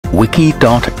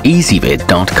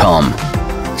wiki.ezvid.com.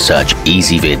 Search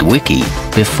Ezvid Wiki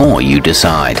before you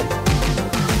decide.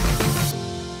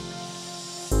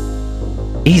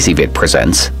 Ezvid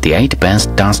presents the 8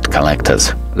 best dust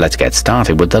collectors. Let's get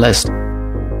started with the list.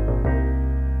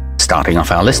 Starting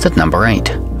off our list at number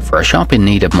 8. For a shop in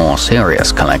need of more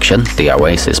serious collection, the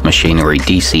Oasis Machinery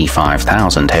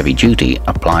DC5000 Heavy Duty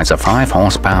applies a 5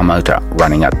 horsepower motor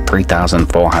running at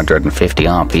 3,450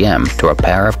 RPM to a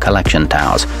pair of collection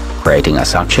towers, creating a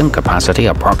suction capacity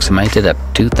approximated at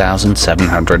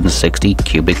 2,760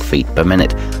 cubic feet per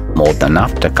minute, more than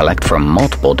enough to collect from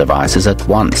multiple devices at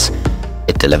once.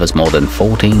 It delivers more than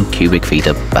 14 cubic feet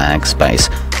of bag space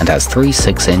and has 3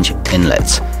 6-inch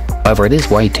inlets. However, it is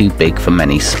way too big for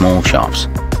many small shops.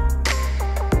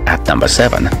 At number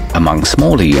 7, among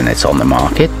smaller units on the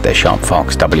market, the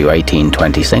Shopfox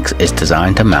W1826 is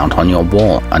designed to mount on your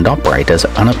wall and operate as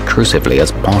unobtrusively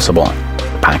as possible.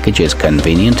 The package is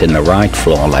convenient in the right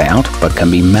floor layout, but can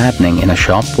be maddening in a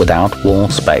shop without wall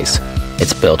space.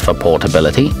 It's built for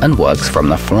portability and works from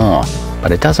the floor,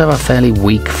 but it does have a fairly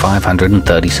weak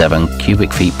 537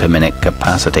 cubic feet per minute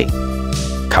capacity.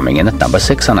 Coming in at number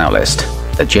 6 on our list,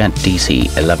 the Jet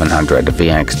DC1100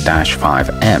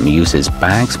 VX-5M uses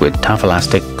bags with tough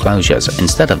elastic closures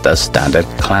instead of the standard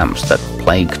clamps that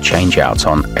plague changeouts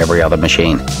on every other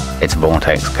machine. Its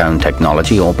vortex cone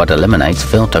technology all but eliminates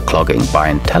filter clogging by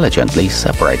intelligently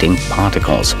separating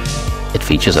particles. It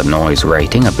features a noise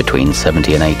rating of between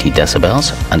 70 and 80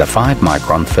 decibels and a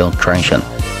 5-micron filtration.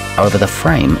 However, the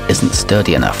frame isn't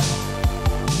sturdy enough.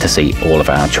 To see all of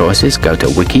our choices, go to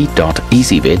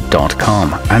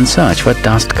wiki.ezvid.com and search for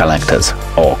dust collectors,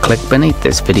 or click beneath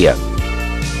this video.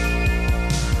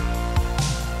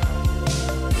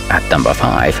 At number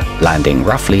 5, landing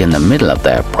roughly in the middle of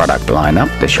their product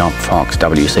lineup, the Shopfox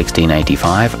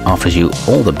W1685 offers you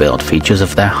all the build features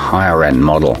of their higher-end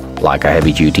model, like a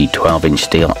heavy-duty 12-inch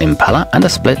steel impeller and a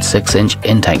split 6-inch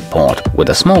intake port, with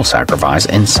a small sacrifice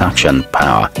in suction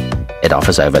power. It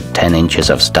offers over 10 inches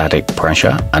of static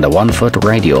pressure and a 1-foot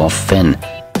radial fin,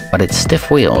 but its stiff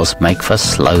wheels make for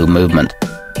slow movement.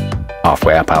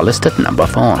 Halfway up our list at number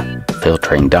 4.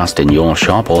 Filtering dust in your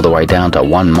shop all the way down to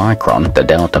 1 micron, the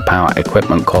Delta Power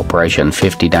Equipment Corporation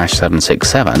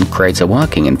 50-767 creates a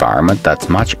working environment that's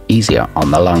much easier on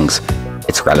the lungs.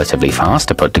 It's relatively fast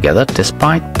to put together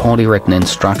despite poorly written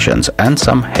instructions and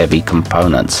some heavy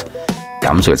components.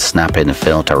 Comes with snap-in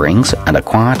filter rings and a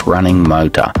quiet running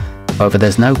motor. However,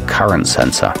 there's no current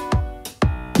sensor.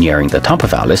 Nearing the top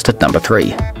of our list at number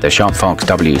 3, the Shopfox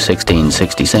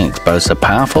W1666 boasts a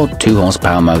powerful 2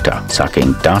 horsepower motor,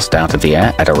 sucking dust out of the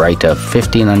air at a rate of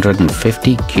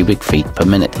 1,550 cubic feet per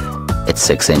minute. Its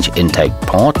 6-inch intake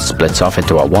port splits off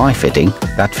into a Y fitting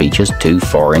that features 2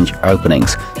 4-inch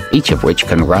openings, each of which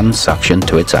can run suction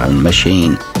to its own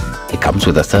machine. It comes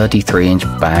with a 33-inch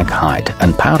bag height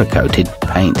and powder-coated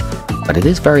paint, but it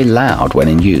is very loud when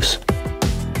in use.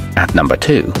 At number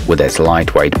 2, with its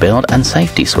lightweight build and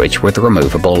safety switch with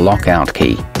removable lockout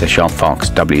key, the Shopfox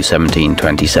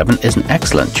W1727 is an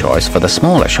excellent choice for the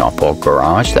smaller shop or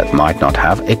garage that might not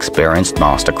have experienced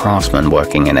master craftsmen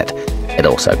working in it. It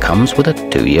also comes with a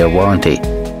 2-year warranty.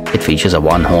 It features a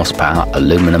 1 horsepower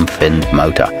aluminum finned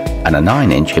motor and a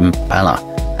 9-inch impeller,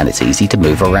 and it's easy to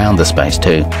move around the space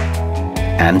too.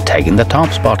 And taking the top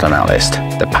spot on our list,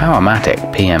 the Powermatic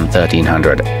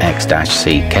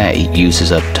PM1300X-CK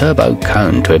uses a turbo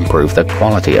cone to improve the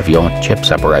quality of your chip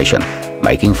separation,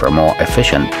 making for a more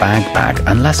efficient bag pack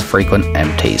and less frequent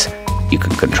empties. You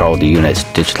can control the unit's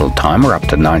digital timer up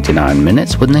to 99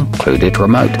 minutes with an included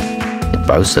remote. It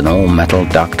boasts an all-metal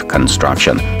duct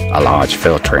construction, a large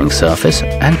filtering surface,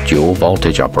 and dual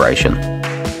voltage operation.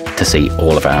 To see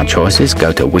all of our choices,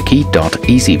 go to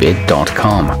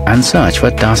wiki.ezvid.com and search for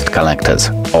dust collectors,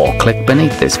 or click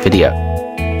beneath this video.